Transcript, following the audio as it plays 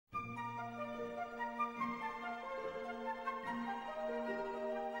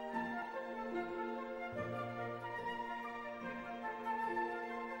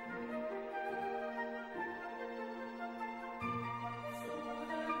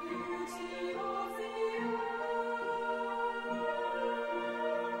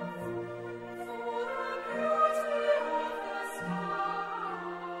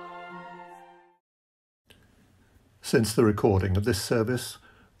Since the recording of this service,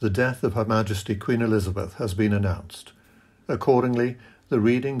 the death of Her Majesty Queen Elizabeth has been announced. Accordingly, the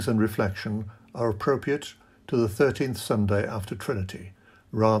readings and reflection are appropriate to the 13th Sunday after Trinity,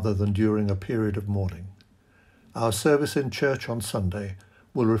 rather than during a period of mourning. Our service in church on Sunday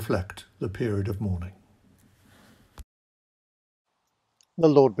will reflect the period of mourning. The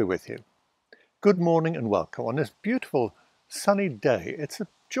Lord be with you. Good morning and welcome on this beautiful sunny day. It's a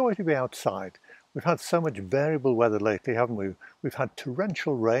joy to be outside. We've had so much variable weather lately, haven't we? We've had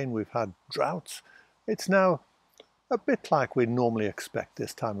torrential rain, we've had droughts. It's now a bit like we normally expect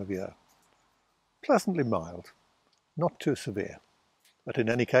this time of year. Pleasantly mild, not too severe. But in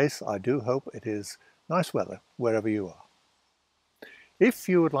any case, I do hope it is nice weather wherever you are. If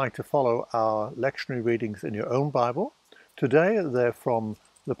you would like to follow our lectionary readings in your own Bible, today they're from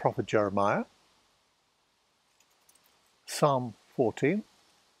the prophet Jeremiah, Psalm 14,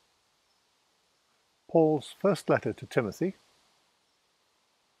 Paul's first letter to Timothy,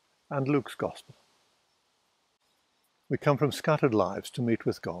 and Luke's Gospel. We come from scattered lives to meet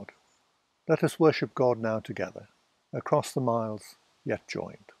with God. Let us worship God now together, across the miles, yet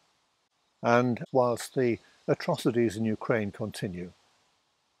joined. And whilst the atrocities in Ukraine continue,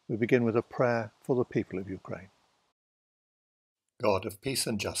 we begin with a prayer for the people of Ukraine. God of peace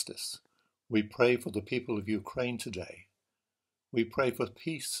and justice, we pray for the people of Ukraine today. We pray for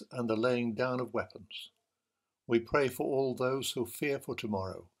peace and the laying down of weapons. We pray for all those who fear for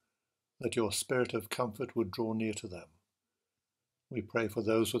tomorrow, that your spirit of comfort would draw near to them. We pray for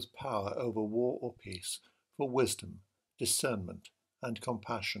those with power over war or peace, for wisdom, discernment, and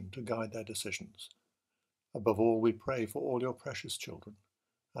compassion to guide their decisions. Above all, we pray for all your precious children,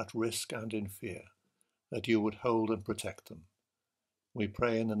 at risk and in fear, that you would hold and protect them. We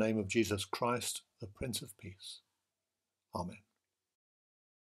pray in the name of Jesus Christ, the Prince of Peace. Amen.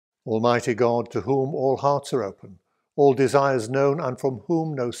 Almighty God, to whom all hearts are open, all desires known, and from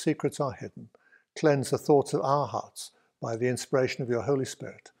whom no secrets are hidden, cleanse the thoughts of our hearts by the inspiration of your Holy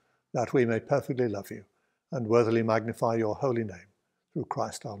Spirit, that we may perfectly love you and worthily magnify your holy name, through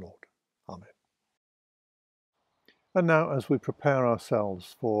Christ our Lord. Amen. And now, as we prepare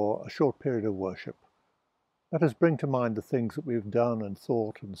ourselves for a short period of worship, let us bring to mind the things that we've done and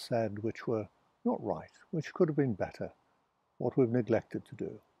thought and said which were not right, which could have been better, what we've neglected to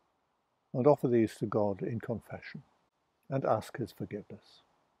do, and offer these to God in confession and ask his forgiveness.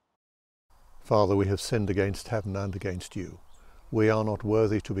 Father, we have sinned against heaven and against you. We are not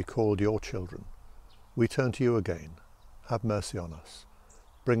worthy to be called your children. We turn to you again. Have mercy on us.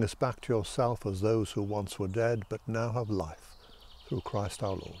 Bring us back to yourself as those who once were dead but now have life, through Christ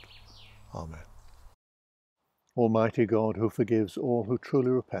our Lord. Amen. Almighty God, who forgives all who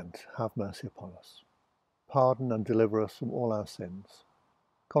truly repent, have mercy upon us. Pardon and deliver us from all our sins.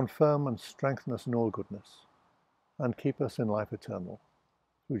 Confirm and strengthen us in all goodness, and keep us in life eternal,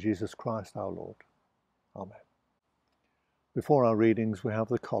 through Jesus Christ our Lord. Amen. Before our readings, we have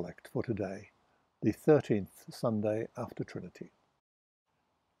the collect for today, the 13th Sunday after Trinity.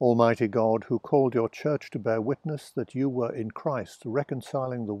 Almighty God, who called your church to bear witness that you were in Christ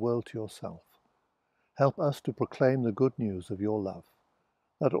reconciling the world to yourself, help us to proclaim the good news of your love,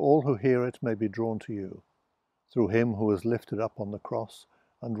 that all who hear it may be drawn to you, through him who was lifted up on the cross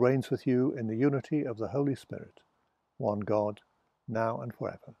and reigns with you in the unity of the Holy Spirit, one God, now and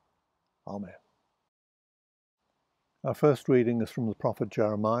forever. Amen. Our first reading is from the prophet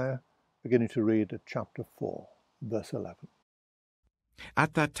Jeremiah, beginning to read at chapter 4, verse 11.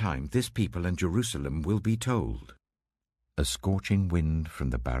 At that time this people and Jerusalem will be told, a scorching wind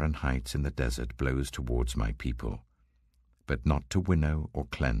from the barren heights in the desert blows towards my people, but not to winnow or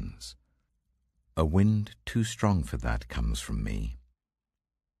cleanse. A wind too strong for that comes from me.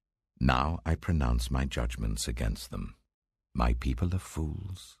 Now I pronounce my judgments against them. My people are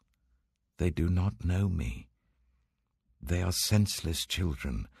fools. They do not know me. They are senseless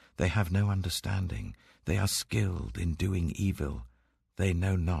children. They have no understanding. They are skilled in doing evil. They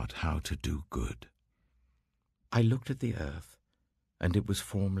know not how to do good. I looked at the earth, and it was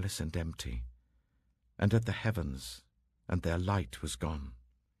formless and empty, and at the heavens, and their light was gone.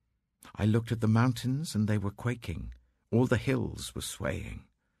 I looked at the mountains, and they were quaking. All the hills were swaying.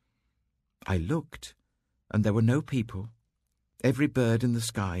 I looked, and there were no people. Every bird in the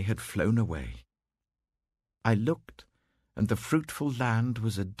sky had flown away. I looked, and the fruitful land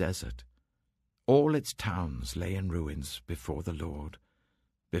was a desert. All its towns lay in ruins before the Lord,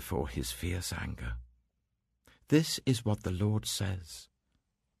 before his fierce anger. This is what the Lord says: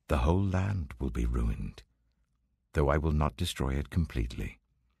 the whole land will be ruined, though I will not destroy it completely.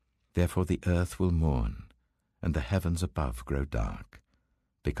 Therefore the earth will mourn, and the heavens above grow dark,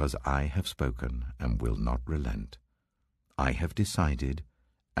 because I have spoken and will not relent, I have decided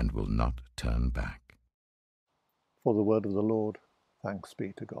and will not turn back. For the word of the Lord, thanks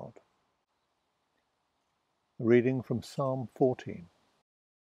be to God. A reading from Psalm 14.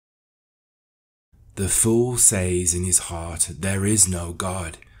 The fool says in his heart, "There is no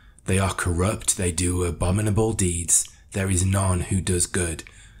God." They are corrupt, they do abominable deeds. There is none who does good.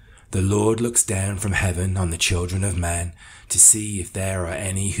 The Lord looks down from heaven on the children of man to see if there are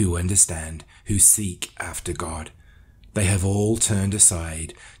any who understand, who seek after God. They have all turned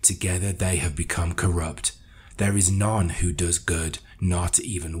aside, together they have become corrupt. There is none who does good, not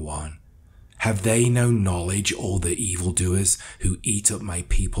even one. Have they no knowledge, all the evildoers who eat up my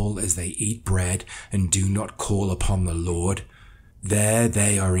people as they eat bread and do not call upon the Lord? There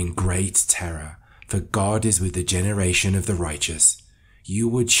they are in great terror, for God is with the generation of the righteous. You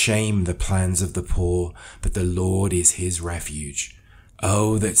would shame the plans of the poor, but the Lord is his refuge.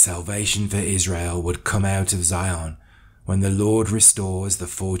 Oh, that salvation for Israel would come out of Zion. When the Lord restores the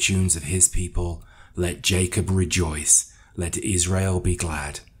fortunes of his people, let Jacob rejoice, let Israel be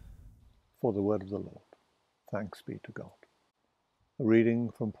glad. For the word of the Lord, thanks be to God. A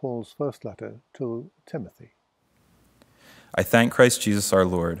reading from Paul's first letter to Timothy. I thank Christ Jesus our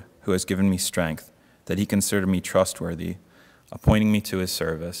Lord, who has given me strength, that he considered me trustworthy, appointing me to his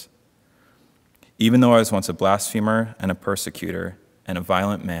service. Even though I was once a blasphemer and a persecutor and a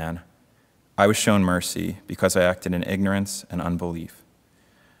violent man, I was shown mercy because I acted in ignorance and unbelief.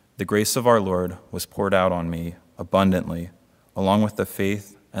 The grace of our Lord was poured out on me abundantly, along with the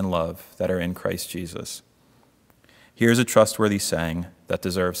faith and love that are in Christ Jesus. Here's a trustworthy saying that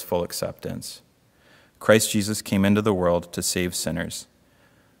deserves full acceptance. Christ Jesus came into the world to save sinners,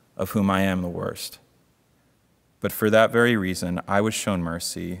 of whom I am the worst. But for that very reason, I was shown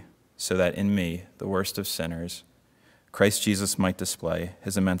mercy, so that in me, the worst of sinners, Christ Jesus might display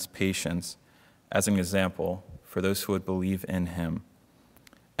his immense patience as an example for those who would believe in him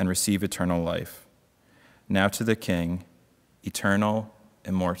and receive eternal life. Now to the King, eternal,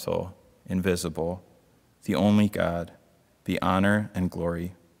 immortal, invisible, the only God, be honor and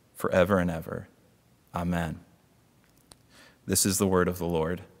glory forever and ever. Amen. This is the word of the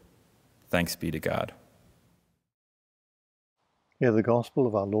Lord. Thanks be to God. Hear the gospel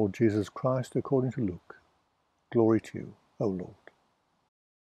of our Lord Jesus Christ according to Luke. Glory to you, O Lord.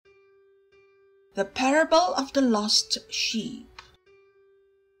 The parable of the lost sheep.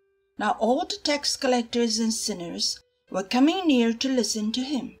 Now all the tax collectors and sinners were coming near to listen to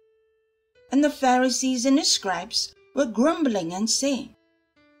him. And the Pharisees and the scribes were grumbling and saying,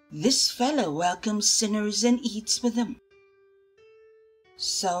 "This fellow welcomes sinners and eats with them."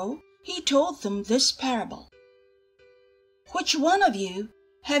 So he told them this parable. Which one of you,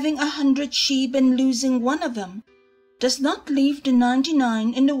 having 100 sheep and losing one of them, does not leave the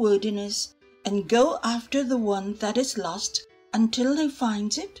 99 in the wilderness and go after the one that is lost until he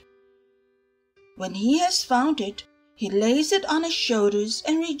finds it? When he has found it, he lays it on his shoulders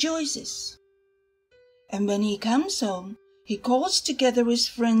and rejoices. And when he comes home, he calls together his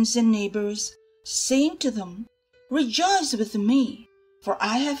friends and neighbors, saying to them, "Rejoice with me, for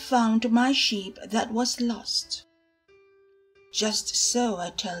I have found my sheep that was lost." Just so, I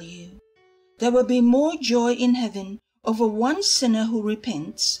tell you, there will be more joy in heaven over one sinner who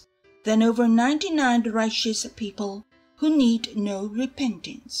repents than over 99 righteous people who need no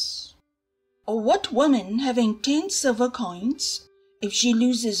repentance. Or what woman, having 10 silver coins, if she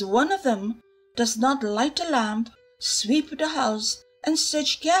loses one of them, does not light a lamp, sweep the house, and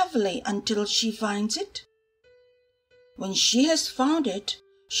search carefully until she finds it? When she has found it,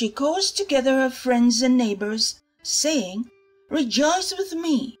 she calls together her friends and neighbors, saying, "Rejoice with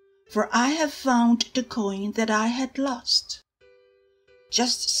me, for I have found the coin that I had lost."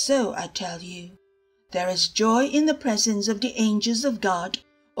 Just so, I tell you, there is joy in the presence of the angels of God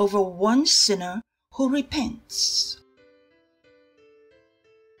over one sinner who repents.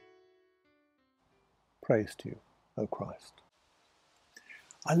 Praise to you, O Christ.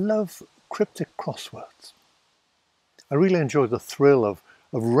 I love cryptic crosswords. I really enjoy the thrill of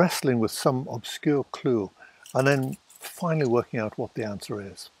wrestling with some obscure clue and then finally working out what the answer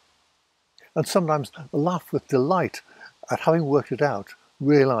is. And sometimes laugh with delight at having worked it out,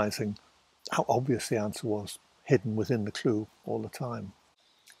 realizing how obvious the answer was hidden within the clue all the time.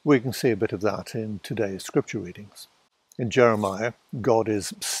 We can see a bit of that in today's scripture readings. In Jeremiah, God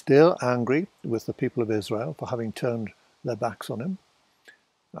is still angry with the people of Israel for having turned their backs on him.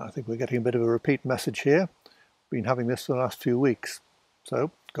 I think we're getting a bit of a repeat message here. Been having this for the last few weeks.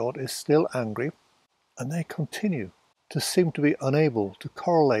 So God is still angry, and they continue to seem to be unable to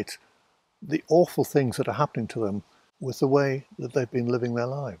correlate the awful things that are happening to them with the way that they've been living their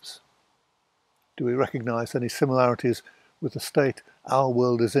lives. Do we recognize any similarities with the state our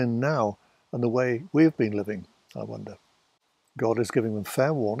world is in now and the way we've been living, I wonder. God is giving them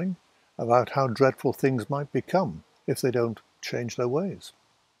fair warning about how dreadful things might become if they don't change their ways.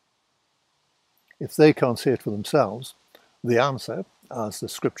 If they can't see it for themselves, the answer, as the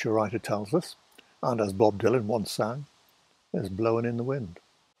scripture writer tells us, and as Bob Dylan once sang, is blowing in the wind.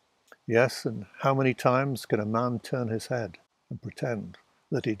 Yes, and how many times can a man turn his head and pretend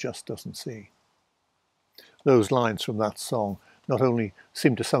that he just doesn't see? Those lines from that song not only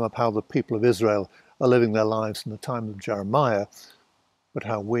seem to sum up how the people of Israel are living their lives in the time of Jeremiah, but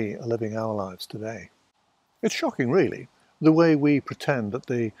how we are living our lives today. It's shocking, really, the way we pretend that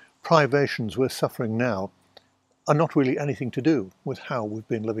the privations we're suffering now are not really anything to do with how we've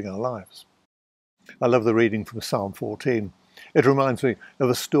been living our lives. I love the reading from Psalm 14. It reminds me of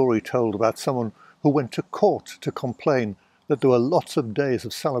a story told about someone who went to court to complain that there were lots of days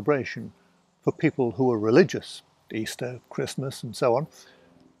of celebration for people who were religious, Easter, Christmas, and so on,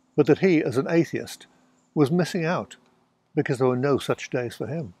 but that he, as an atheist, was missing out because there were no such days for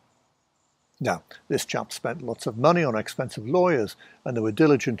him. Now, this chap spent lots of money on expensive lawyers, and they were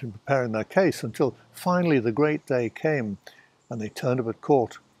diligent in preparing their case until finally the great day came and they turned up at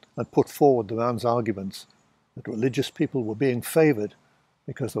court and put forward the man's arguments that religious people were being favoured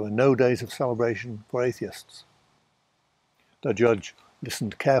because there were no days of celebration for atheists. The judge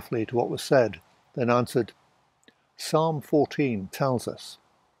listened carefully to what was said, then answered, "Psalm 14 tells us,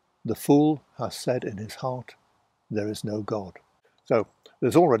 'The fool has said in his heart, there is no God.' So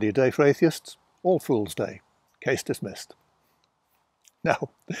there's already a day for atheists, All Fool's Day. Case dismissed." Now,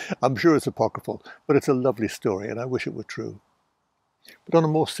 I'm sure it's apocryphal, but it's a lovely story and I wish it were true. But on a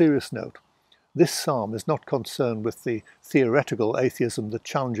more serious note, this psalm is not concerned with the theoretical atheism that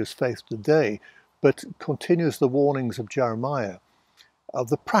challenges faith today, but continues the warnings of Jeremiah of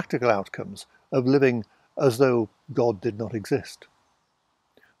the practical outcomes of living as though God did not exist.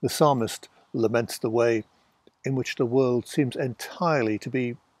 The psalmist laments the way in which the world seems entirely to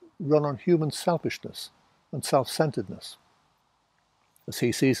be run on human selfishness and self-centeredness. As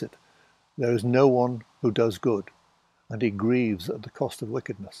he sees it, there is no one who does good, and he grieves at the cost of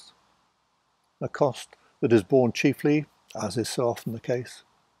wickedness, a cost that is borne chiefly, as is so often the case,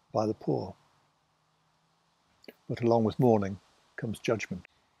 by the poor. But along with mourning comes judgment.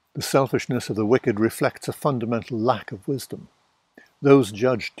 The selfishness of the wicked reflects a fundamental lack of wisdom. Those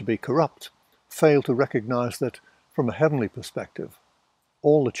judged to be corrupt fail to recognize that, from a heavenly perspective,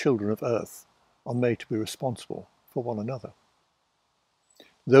 all the children of earth are made to be responsible for one another.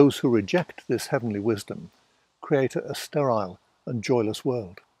 Those who reject this heavenly wisdom create a sterile and joyless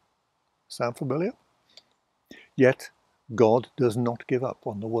world. Sound familiar? Yet, God does not give up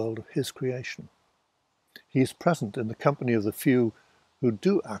on the world of his creation. He is present in the company of the few who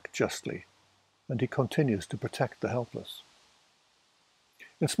do act justly, and he continues to protect the helpless.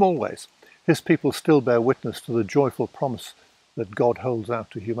 In small ways, his people still bear witness to the joyful promise that God holds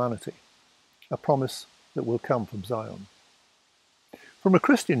out to humanity, a promise that will come from Zion. From a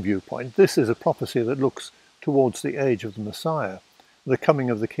Christian viewpoint, this is a prophecy that looks towards the age of the Messiah, the coming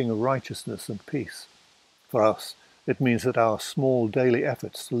of the King of righteousness and peace. For us, it means that our small daily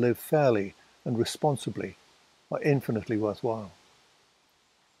efforts to live fairly and responsibly are infinitely worthwhile.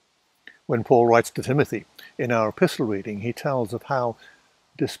 When Paul writes to Timothy, in our epistle reading, he tells of how,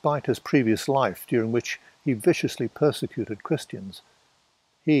 despite his previous life during which he viciously persecuted Christians,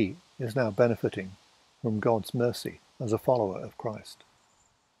 he is now benefiting from God's mercy as a follower of Christ.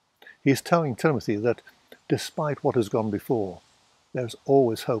 He is telling Timothy that, despite what has gone before, there is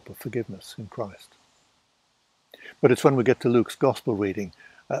always hope of forgiveness in Christ. But it's when we get to Luke's Gospel reading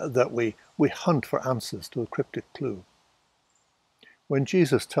that we hunt for answers to a cryptic clue. When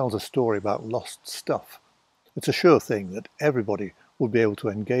Jesus tells a story about lost stuff, it's a sure thing that everybody will be able to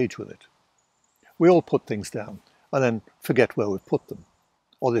engage with it. We all put things down and then forget where we've put them,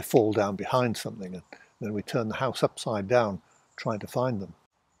 or they fall down behind something and then we turn the house upside down trying to find them.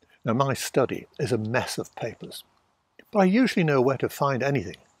 Now, my study is a mess of papers, but I usually know where to find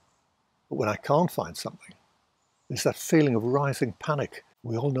anything. But when I can't find something, there's that feeling of rising panic.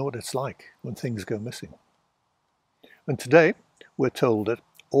 We all know what it's like when things go missing. And today, we're told that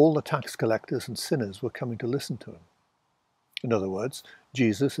all the tax collectors and sinners were coming to listen to him. In other words,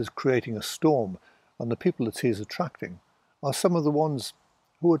 Jesus is creating a storm, and the people that he is attracting are some of the ones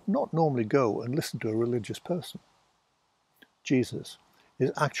who would not normally go and listen to a religious person. Jesus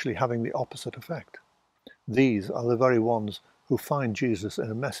is actually having the opposite effect. These are the very ones who find Jesus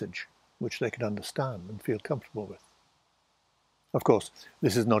in a message which they can understand and feel comfortable with. Of course,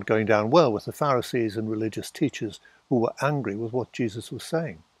 this is not going down well with the Pharisees and religious teachers who were angry with what Jesus was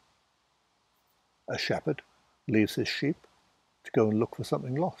saying. A shepherd leaves his sheep to go and look for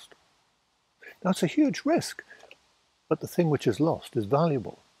something lost. Now, it's a huge risk, but the thing which is lost is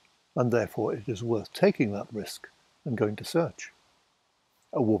valuable, and therefore it is worth taking that risk and going to search.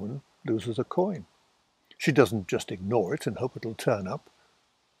 A woman loses a coin. She doesn't just ignore it and hope it'll turn up.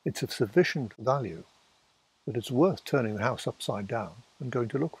 It's of sufficient value that it's worth turning the house upside down and going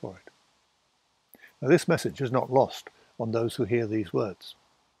to look for it. Now, this message is not lost on those who hear these words.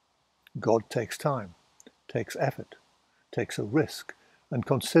 God takes time, takes effort, takes a risk, and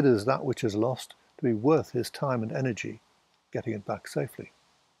considers that which is lost to be worth his time and energy getting it back safely.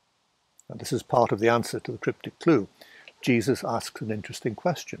 And this is part of the answer to the cryptic clue. Jesus asks an interesting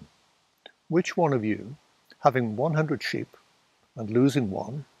question. Which one of you, having 100 sheep and losing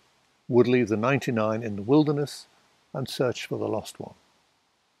one, would leave the 99 in the wilderness and search for the lost one?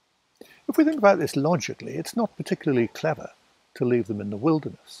 If we think about this logically, it's not particularly clever to leave them in the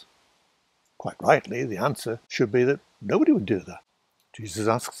wilderness. Quite rightly, the answer should be that nobody would do that. Jesus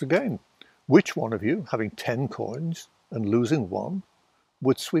asks again, which one of you, having 10 coins and losing one,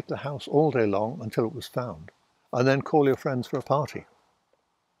 would sweep the house all day long until it was found, and then call your friends for a party?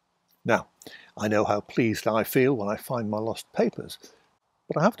 Now, I know how pleased I feel when I find my lost papers,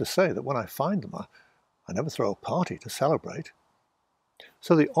 but I have to say that when I find them, I never throw a party to celebrate.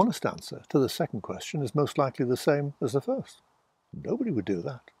 So the honest answer to the second question is most likely the same as the first. Nobody would do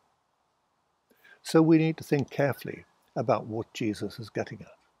that. So we need to think carefully about what Jesus is getting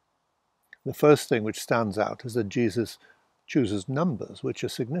at. The first thing which stands out is that Jesus chooses numbers which are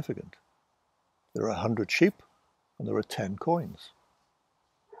significant. There are 100 sheep and there are 10 coins.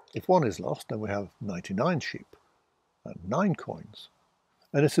 If one is lost, then we have 99 sheep and 9 coins.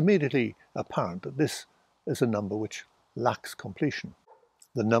 And it's immediately apparent that this is a number which lacks completion.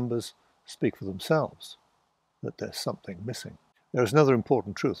 The numbers speak for themselves, that there's something missing. There is another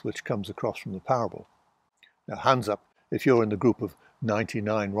important truth which comes across from the parable. Now, hands up if you're in the group of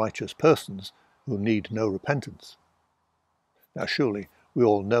 99 righteous persons who need no repentance. Now, surely we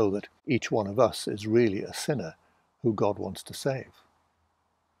all know that each one of us is really a sinner who God wants to save.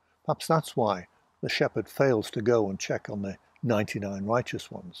 Perhaps that's why the shepherd fails to go and check on the 99 righteous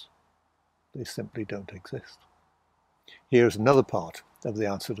ones. They simply don't exist. Here's another part of the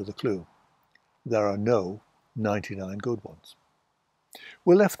answer to the clue. There are no 99 good ones.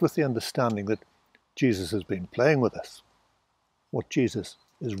 We're left with the understanding that Jesus has been playing with us. What Jesus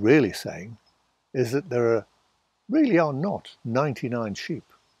is really saying is that there really are not 99 sheep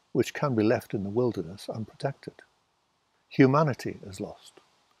which can be left in the wilderness unprotected. Humanity is lost.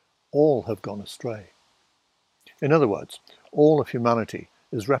 All have gone astray. In other words, all of humanity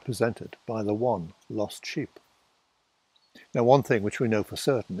is represented by the one lost sheep. Now, one thing which we know for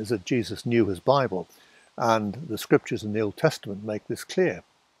certain is that Jesus knew his Bible, and the scriptures in the Old Testament make this clear.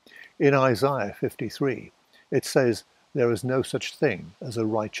 In Isaiah 53, it says, "There is no such thing as a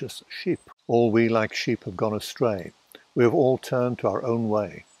righteous sheep. All we like sheep have gone astray. We have all turned to our own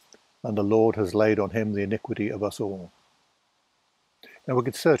way, and the Lord has laid on him the iniquity of us all." Now, we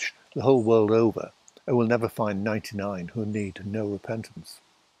could search the whole world over, and we'll never find 99 who need no repentance.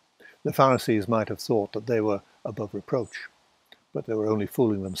 The Pharisees might have thought that they were above reproach, but they were only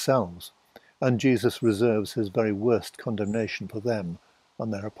fooling themselves, and Jesus reserves his very worst condemnation for them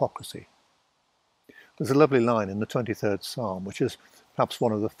and their hypocrisy. There's a lovely line in the 23rd Psalm, which is perhaps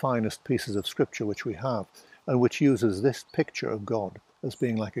one of the finest pieces of scripture which we have, and which uses this picture of God as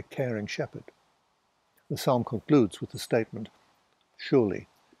being like a caring shepherd. The psalm concludes with the statement, "Surely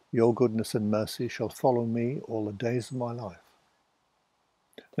your goodness and mercy shall follow me all the days of my life."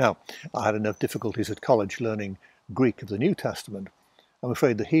 Now, I had enough difficulties at college learning Greek of the New Testament. I'm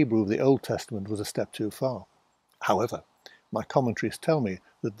afraid the Hebrew of the Old Testament was a step too far. However, my commentaries tell me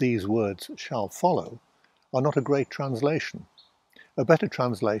that these words, "shall follow," are not a great translation. A better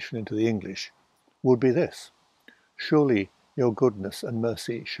translation into the English would be this: "Surely your goodness and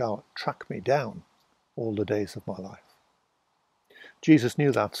mercy shall track me down all the days of my life." Jesus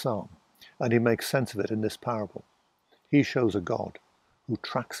knew that psalm, and he makes sense of it in this parable. He shows a God who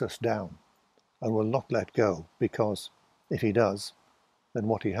tracks us down and will not let go, because if he does, then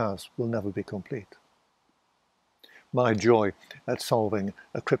what he has will never be complete. My joy at solving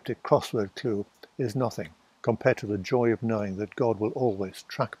a cryptic crossword clue is nothing compared to the joy of knowing that God will always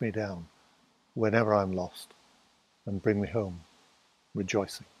track me down whenever I'm lost and bring me home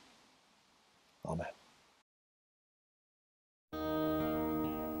rejoicing. Amen.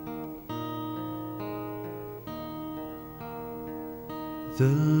 The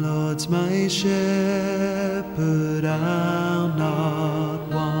Lord's my shepherd, I'll not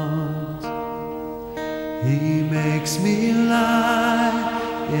want. He makes me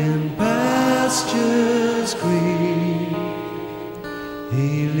lie in pastures green.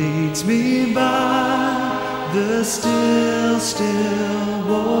 He leads me by the still, still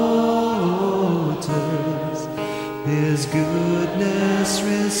waters. His goodness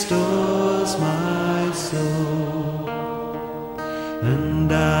restores my soul,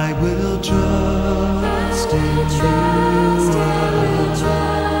 and I will trust in you,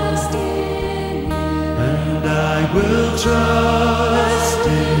 and I will trust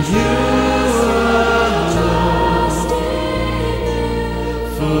in you.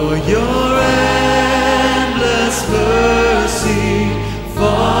 For your endless mercy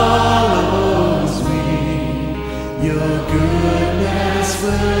follows me, your goodness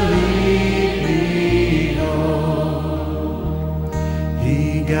will lead me home. He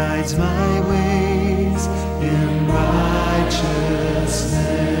guides my ways in righteousness,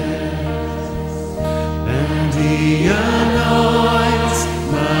 and He anoints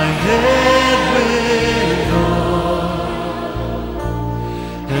my head with oil,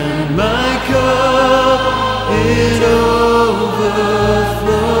 and my cup it overflows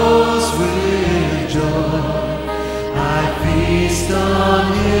with joy. I feast on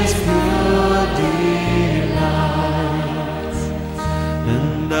His pure delights,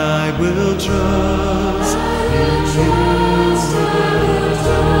 and I will trust in you,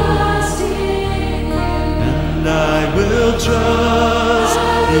 and I will trust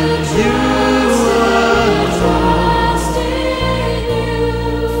in you alone.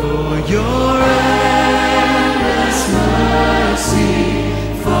 Your endless mercy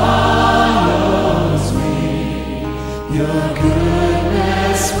follows me, your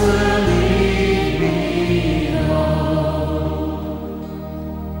goodness will lead me home.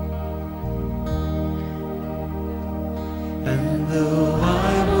 And though I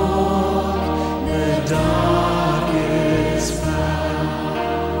walk the darkest path,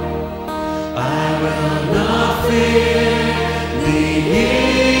 I will not fear the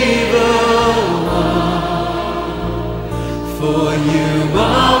evil one, for you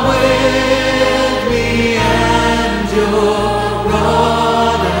are with me, and your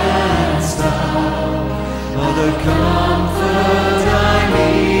rod and staff are the comfort I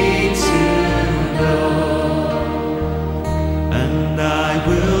need to know. And I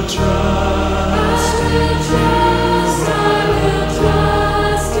will trust in you,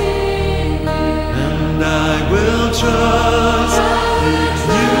 and I will trust in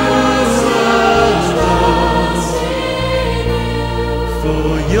you alone.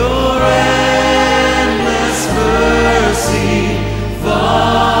 For your endless mercy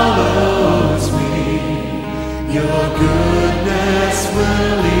follows me, your goodness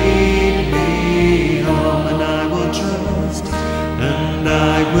will lead me home. And I will trust, and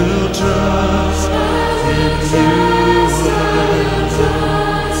I will trust in you alone,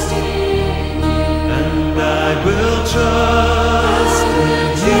 and I will trust in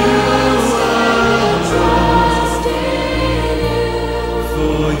you alone.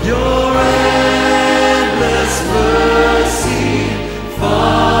 For your endless mercy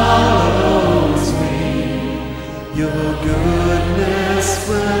follows me, your goodness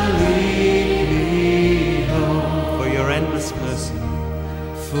will lead me home. For your endless mercy,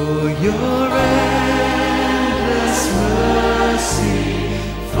 for your endless mercy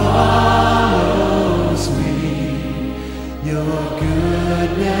follows me, your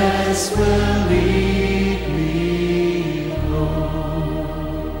goodness will lead me home.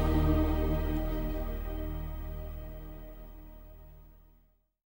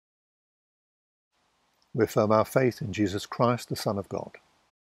 We affirm our faith in Jesus Christ, the Son of God.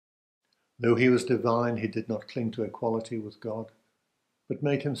 Though he was divine, he did not cling to equality with God, but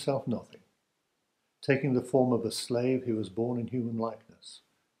made himself nothing. Taking the form of a slave, he was born in human likeness.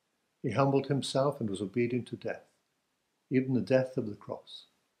 He humbled himself and was obedient to death, even the death of the cross.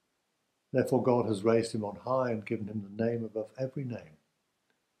 Therefore God has raised him on high and given him the name above every name,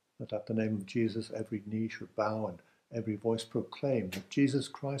 that at the name of Jesus every knee should bow and every voice proclaim that Jesus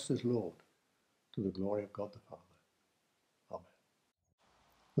Christ is Lord, to the glory of God the Father. Amen.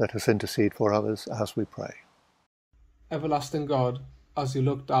 Let us intercede for others as we pray. Everlasting God, as you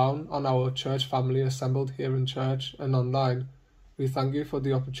look down on our church family assembled here in church and online, we thank you for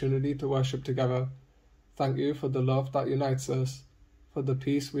the opportunity to worship together. Thank you for the love that unites us, for the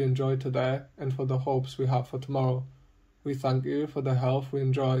peace we enjoy today, and for the hopes we have for tomorrow. We thank you for the health we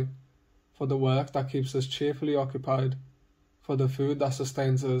enjoy, for the work that keeps us cheerfully occupied, for the food that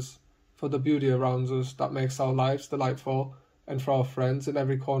sustains us, for the beauty around us that makes our lives delightful, and for our friends in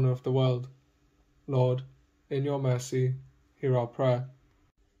every corner of the world. Lord, in your mercy, hear our prayer.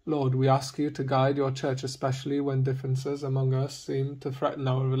 Lord, we ask you to guide your church, especially when differences among us seem to threaten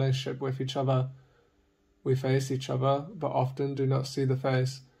our relationship with each other. We face each other, but often do not see the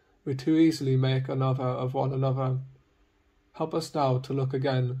face. We too easily make another of one another. Help us now to look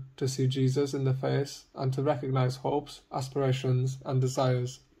again, to see Jesus in the face, and to recognize hopes, aspirations, and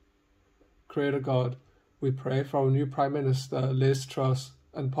desires. Creator God, we pray for our new Prime Minister, Liz Truss,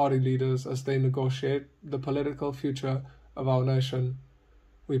 and party leaders as they negotiate the political future of our nation.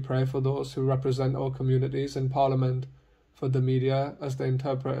 We pray for those who represent our communities in Parliament, for the media as they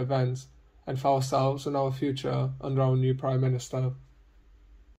interpret events, and for ourselves and our future under our new Prime Minister.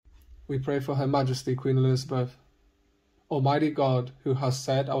 We pray for Her Majesty Queen Elizabeth. Almighty God, who has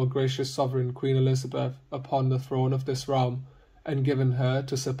set our gracious sovereign Queen Elizabeth upon the throne of this realm, and given her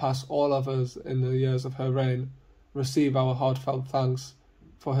to surpass all others in the years of her reign, receive our heartfelt thanks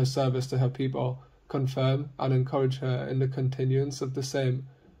for her service to her people, confirm and encourage her in the continuance of the same,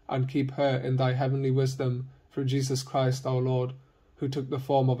 and keep her in thy heavenly wisdom, through Jesus Christ our Lord, who took the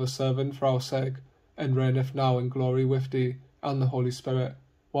form of a servant for our sake, and reigneth now in glory with thee, and the Holy Spirit,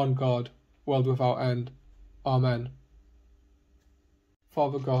 one God, world without end. Amen.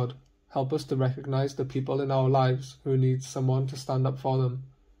 Father God, help us to recognize the people in our lives who need someone to stand up for them.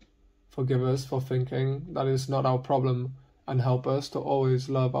 Forgive us for thinking that it is not our problem, and help us to always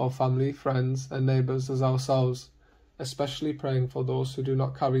love our family, friends, and neighbours as ourselves, especially praying for those who do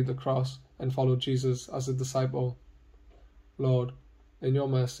not carry the cross and follow Jesus as a disciple. Lord, in your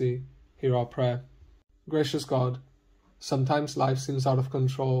mercy, hear our prayer. Gracious God, sometimes life seems out of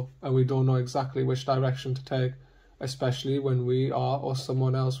control and we don't know exactly which direction to take, especially when we are or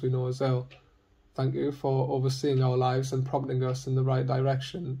someone else we know is ill. Thank you for overseeing our lives and prompting us in the right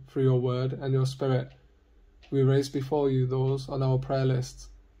direction through your word and your spirit. We raise before you those on our prayer lists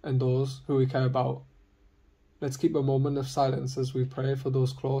and those who we care about. Let's keep a moment of silence as we pray for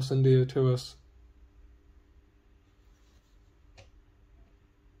those close and dear to us.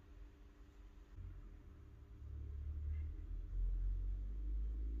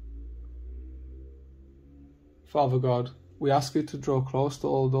 Father God, we ask you to draw close to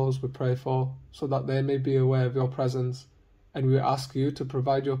all those we pray for, so that they may be aware of your presence, and we ask you to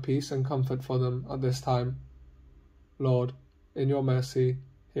provide your peace and comfort for them at this time. Lord, in your mercy,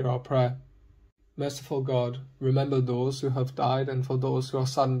 hear our prayer. Merciful God, remember those who have died and for those who are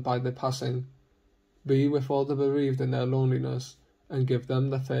saddened by their passing. Be with all the bereaved in their loneliness, and give them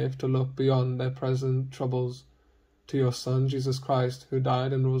the faith to look beyond their present troubles, to your Son, Jesus Christ, who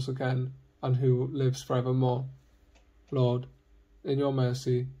died and rose again, and who lives forevermore. Lord, in your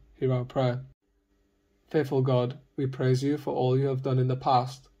mercy, hear our prayer. Faithful God, we praise you for all you have done in the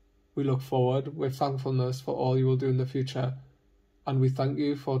past. We look forward with thankfulness for all you will do in the future, and we thank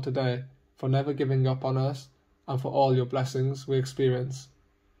you for today, for never giving up on us, and for all your blessings we experience.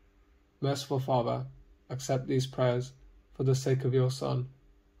 Merciful Father, accept these prayers for the sake of your Son,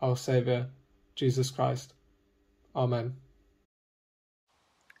 our Saviour, Jesus Christ. Amen.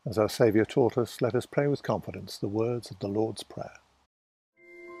 As our Saviour taught us, let us pray with confidence the words of the Lord's Prayer.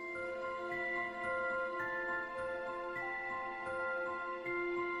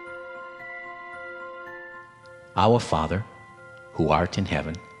 Our Father, who art in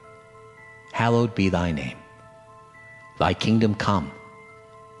heaven, hallowed be thy name. Thy kingdom come,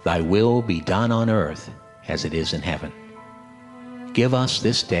 thy will be done on earth as it is in heaven. Give us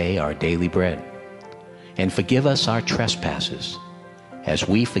this day our daily bread, and forgive us our trespasses, as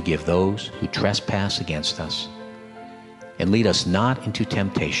we forgive those who trespass against us. And lead us not into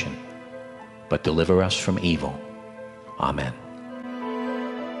temptation, but deliver us from evil. Amen.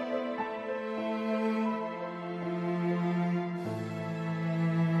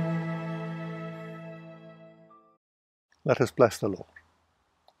 Let us bless the Lord.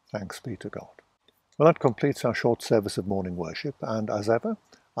 Thanks be to God. Well, that completes our short service of morning worship, and as ever,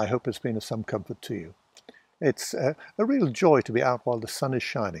 I hope it's been of some comfort to you. It's a real joy to be out while the sun is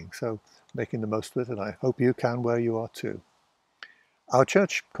shining, so making the most of it, and I hope you can where you are too. Our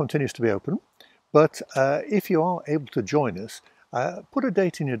church continues to be open, but if you are able to join us, put a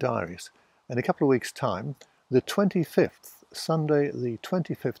date in your diaries. In a couple of weeks' time, the 25th, Sunday the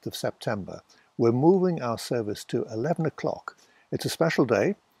 25th of September, we're moving our service to 11 o'clock. It's a special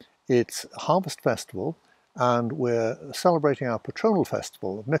day, it's Harvest Festival, and we're celebrating our Patronal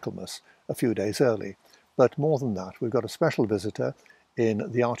Festival of Michaelmas a few days early. But more than that, we've got a special visitor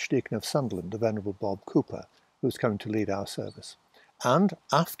in the Archdeacon of Sunderland, the Venerable Bob Cooper, who's coming to lead our service. And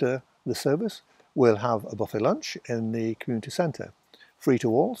after the service, we'll have a buffet lunch in the community centre, free to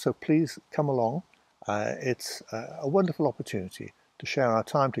all, so please come along. It's a wonderful opportunity to share our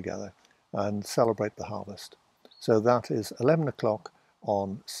time together and celebrate the harvest. So that is 11 o'clock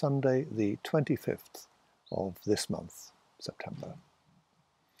on Sunday the 25th of this month, September.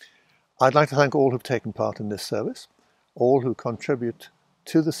 I'd like to thank all who've taken part in this service, all who contribute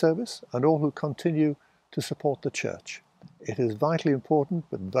to the service, and all who continue to support the church. It is vitally important,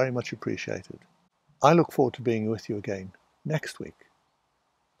 but very much appreciated. I look forward to being with you again next week.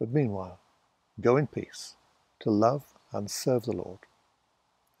 But meanwhile, go in peace to love and serve the Lord.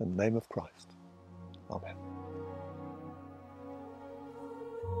 In the name of Christ. Amen.